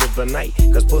the end of the night.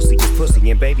 Cause pussy is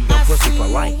pussy, and baby, I'm pussy for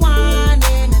life.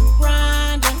 Whining and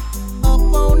grinding up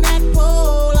on that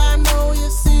pole. I know you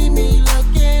see me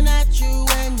looking at you,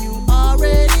 and you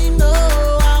already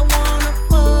know I wanna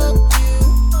fuck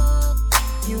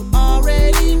you. You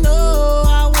already know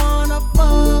I wanna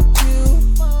fuck you.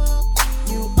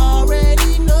 You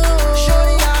already know.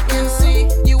 Shorty, I can see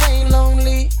you ain't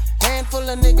lonely. Handful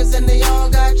of niggas and they all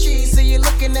got cheese. See you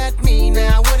looking at me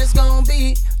now. What it's gonna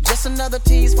be? Just another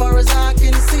tease, far as I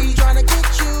can see. Trying to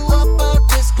get you up out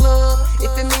this club.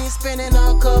 If it means spending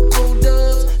a couple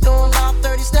dubs, throwing about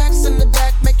 30 stacks in the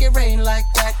back, make it rain like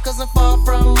that. Cause I'm far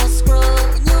from a scrub.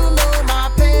 You know my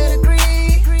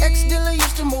pedigree. Ex-dealer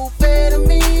used to move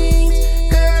amphetamines.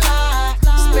 Girl, I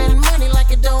spend money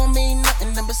like it don't mean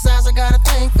nothing. And besides, I got a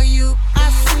thing for you. I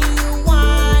see you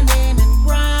whining and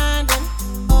grinding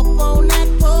up on that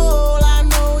pole. I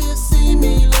know you see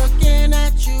me looking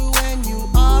at you, and you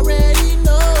already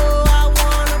know I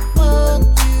wanna fuck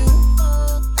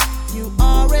you. You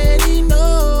already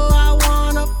know I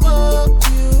wanna fuck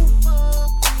you.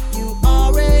 You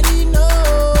already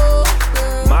know.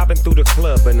 Mobbing through the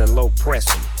club in a low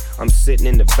pressing. I'm sitting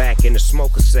in the back in the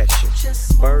smoker section.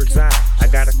 Bird's eye, I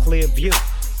got a clear view.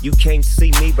 You can't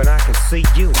see me, but I can see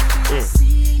you.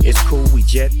 It's cool, we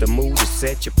jet, the mood is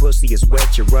set. Your pussy is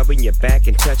wet, you're rubbing your back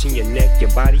and touching your neck. Your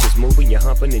body is moving, you're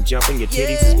humping and jumping. Your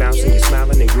titties is bouncing, you're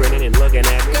smiling and grinning and looking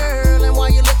at me. Girl, and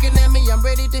while you're looking at me, I'm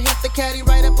ready to hit the caddy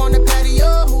right up on the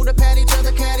patio. Move the patty to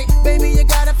the caddy. Baby, you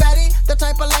got a fatty, the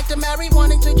type I like to marry.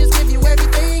 Wanting to just give you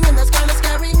everything, and that's kinda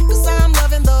scary. Cause I'm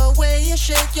loving the way you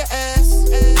shake your ass.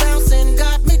 Bouncing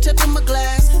got me tipping my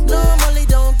glass. Normally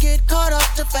don't get caught up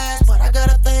too fast, but I got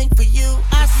a thing for you.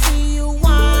 I see you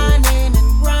whining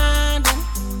and grinding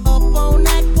up on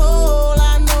that pole.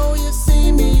 I know you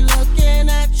see me looking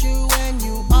at you, and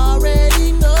you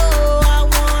already know I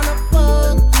wanna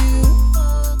fuck you.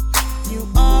 You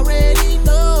already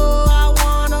know I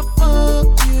wanna fuck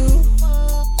you.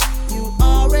 You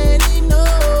already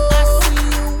know. I see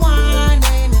you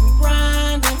whining and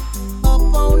grinding up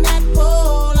on that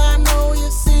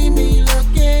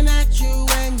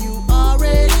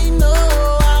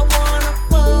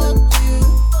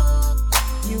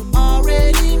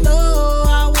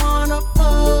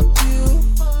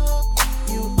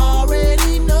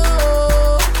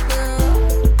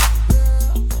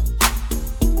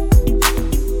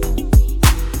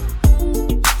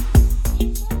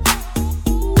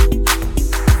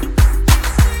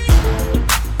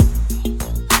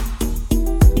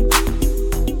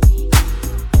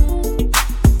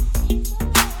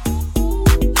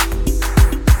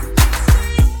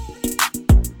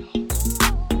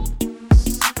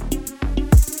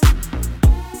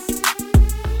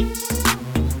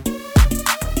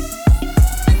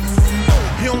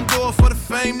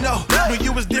know. When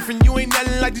you was different, you ain't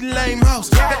nothing like these lame hoes.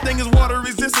 That thing is water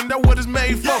resistant, that's what it's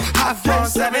made for. High flow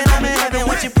 7, I'm in heaven,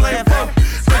 what you playing for?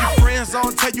 Pretty friends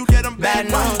on tell you that I'm bad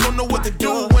news. Don't know what to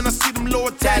do when I see them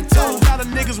lower tattoos. A lot of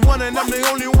niggas wanting, I'm the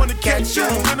only one to catch you.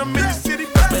 When I'm in the city,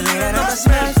 believe it, I'ma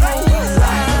smash for you.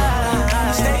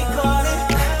 Stay calling,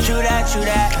 true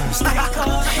that. Stay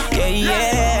calling,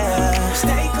 yeah.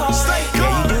 Stay calling,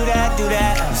 yeah, you do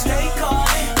that. Stay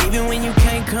calling, even when you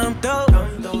can't come through.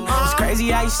 It's crazy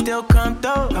how you still come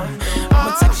through.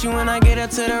 I'ma text you when I get up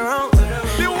to the room.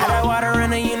 Have that water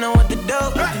running, you know what to do.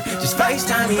 Just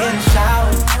FaceTime me in the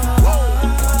shower.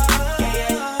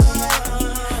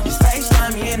 Just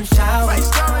FaceTime me in the shower.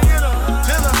 Just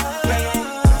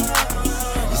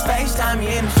FaceTime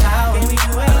me in the shower. Can we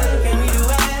do it? Can we do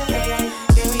it?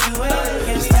 Can we do it?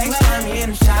 Just FaceTime me in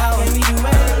the shower. Can we do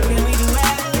it? Can we do it?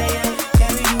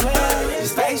 Can we do it?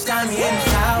 Just FaceTime me in the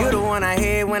shower. You the one I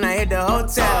hit when I hit the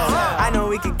hotel. I know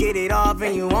we could get it off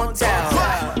and you won't tell.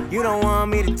 You don't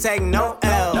want me to take no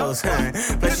L's.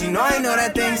 But you know I know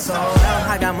that thing so well.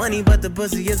 I got money but the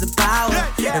pussy is a power.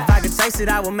 If I could taste it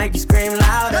I will make you scream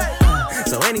louder.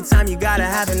 So anytime you gotta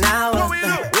have an hour.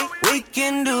 We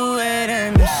can do it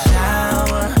in the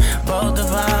shower. Both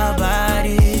of our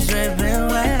bodies dripping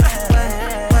wet.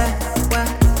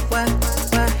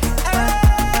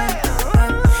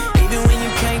 Even when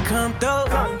you can't come through,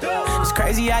 it's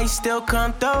crazy how you still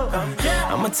come through.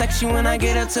 I'ma text you when I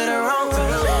get up to the room.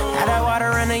 Have that water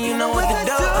running, you know what to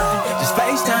do. Just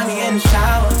FaceTime me in the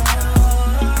shower.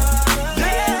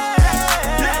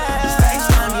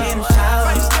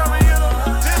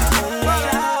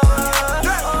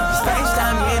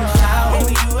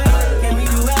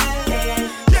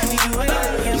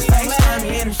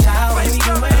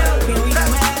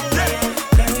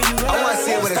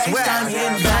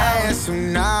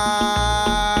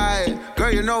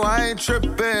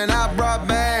 Trippin', I brought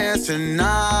bands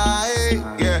tonight.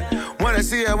 Yeah, wanna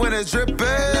see her when it's drippin'.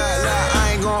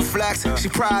 I ain't gon' flex, she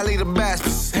probably the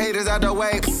best. Haters out the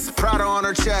way, Prada on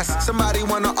her chest. Somebody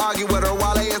wanna argue with her,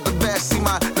 Wale is the best. See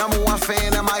my #1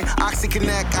 fan and my Oxy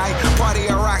Connect. I party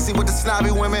at Roxy with the snobby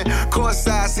women.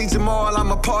 Courtside, see Jamal, I'm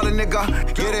a Paula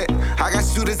nigga. Get it? I got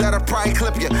shooters that'll probably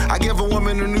clip ya. I give a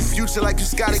woman a new future like you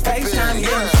Scottie Pippen.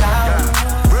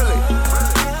 Yeah. Really?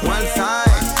 One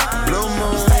time, blue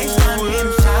moon.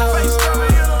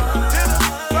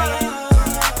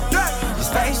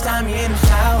 FaceTime me in the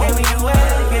shower. Can we do it?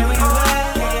 Can we do it?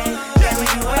 Can we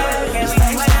do it? Can we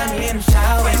FaceTime me in the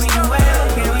shower? Can we do it?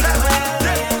 Can we do it?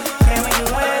 Can we do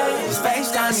it? Just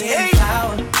FaceTime me in the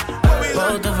shower.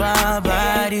 Both of our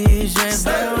bodies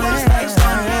dripping wet.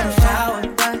 FaceTime me in the shower.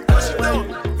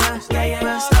 Just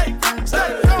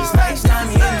FaceTime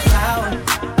me in the shower.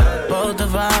 Both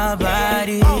of our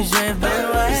bodies dripping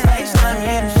wet. FaceTime me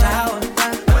in the shower.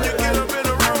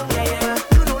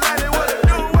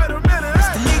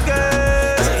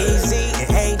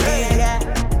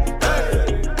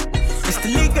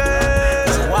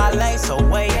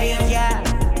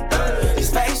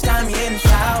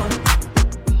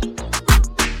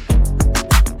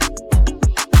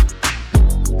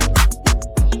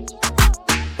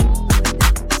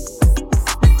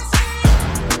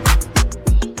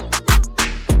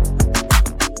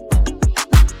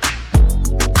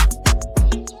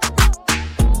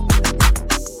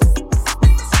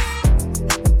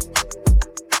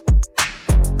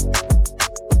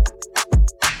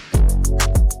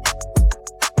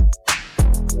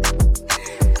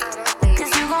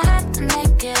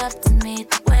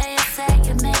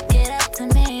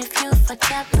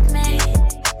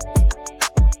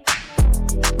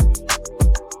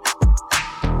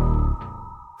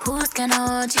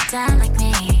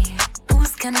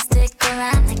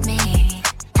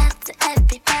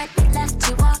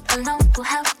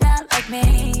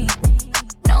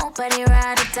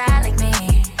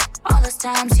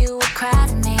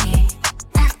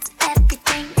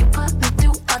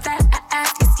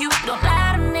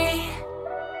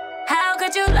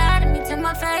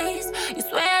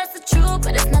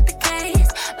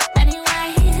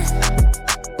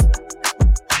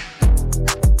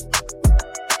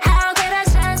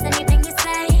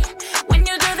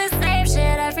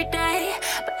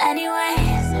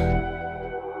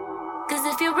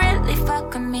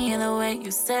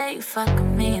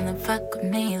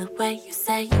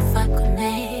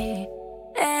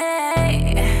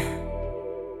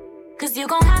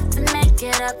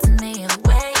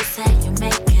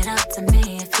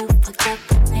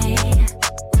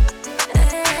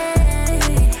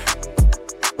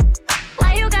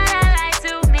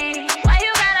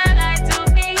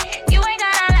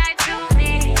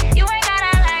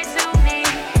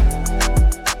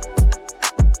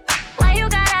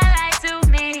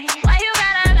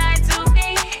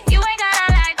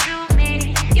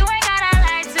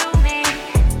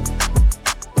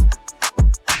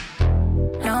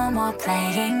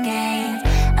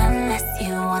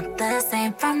 the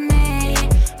same from me,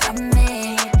 from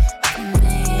me, from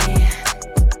me.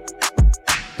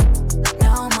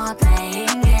 No more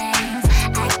playing games.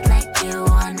 Act like you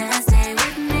wanna stay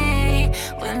with me,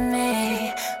 with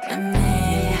me, with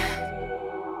me.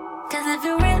 Cause if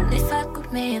you really fuck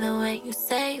with me the way you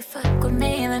say you fuck with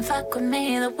me, then fuck with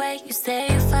me the way you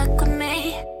say you fuck with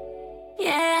me.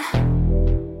 Yeah.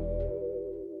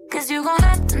 Cause you gon'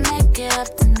 have to make it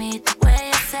up to me the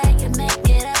way you say you make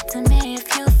it up to me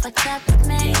if you fucked up with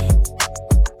me.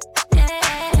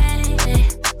 Yeah.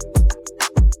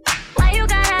 Why you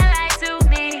gotta lie to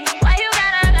me? Why you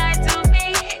gotta lie to me?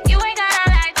 You ain't gotta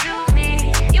lie to me.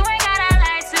 You ain't gotta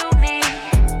lie to me.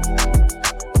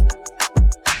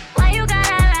 Why you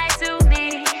gotta lie to me?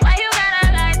 Why you gotta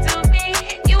lie to me?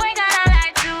 You ain't gotta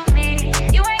lie to me.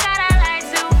 You ain't gotta lie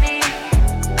to me.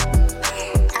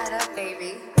 Add up,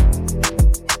 baby.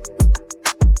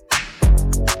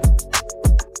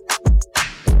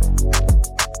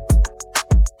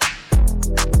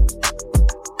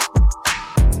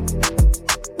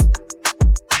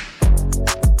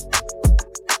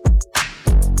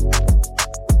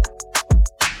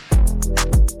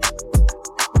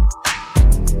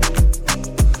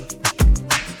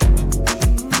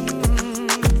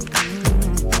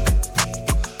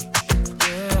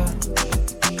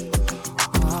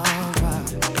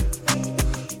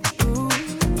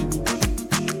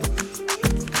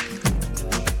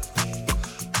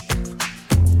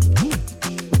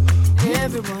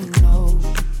 Everyone knows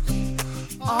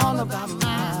all about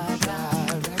my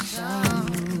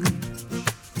direction.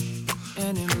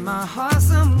 And in my heart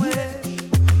somewhere,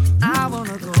 I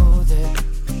wanna go there.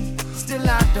 Still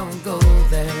I don't go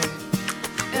there.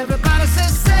 Everybody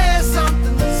says, say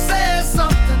something, say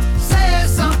something, say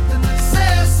something,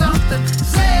 say something,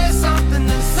 say something,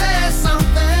 say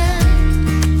something.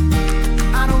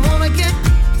 I don't wanna get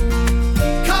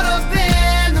caught up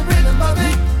in the rhythm of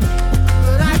it.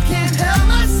 Can't help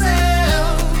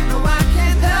myself, no, I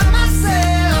can't help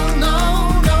myself, no,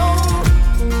 no.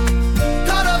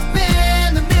 Caught up in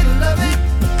the middle of it,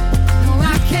 no, I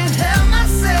can't help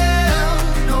myself,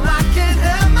 no, I can't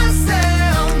help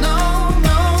myself, no,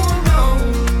 no, no.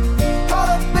 Caught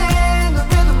up in the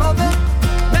rhythm of it,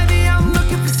 maybe I'm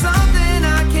looking for something I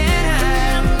can't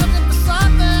have. I'm looking for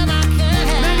something I can't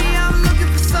have. Maybe I'm looking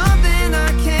for something I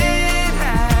can't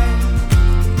have.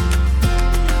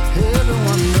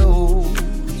 Everyone knows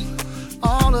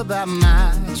all about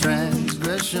my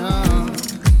transgression.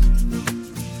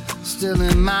 Still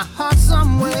in my heart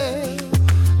somewhere,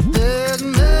 there's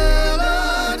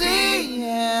melody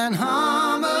and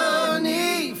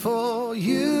harmony for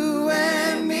you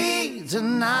and me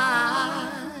tonight.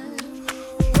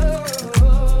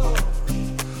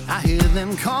 I hear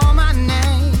them call my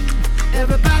name.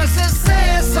 Everybody says,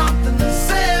 say something.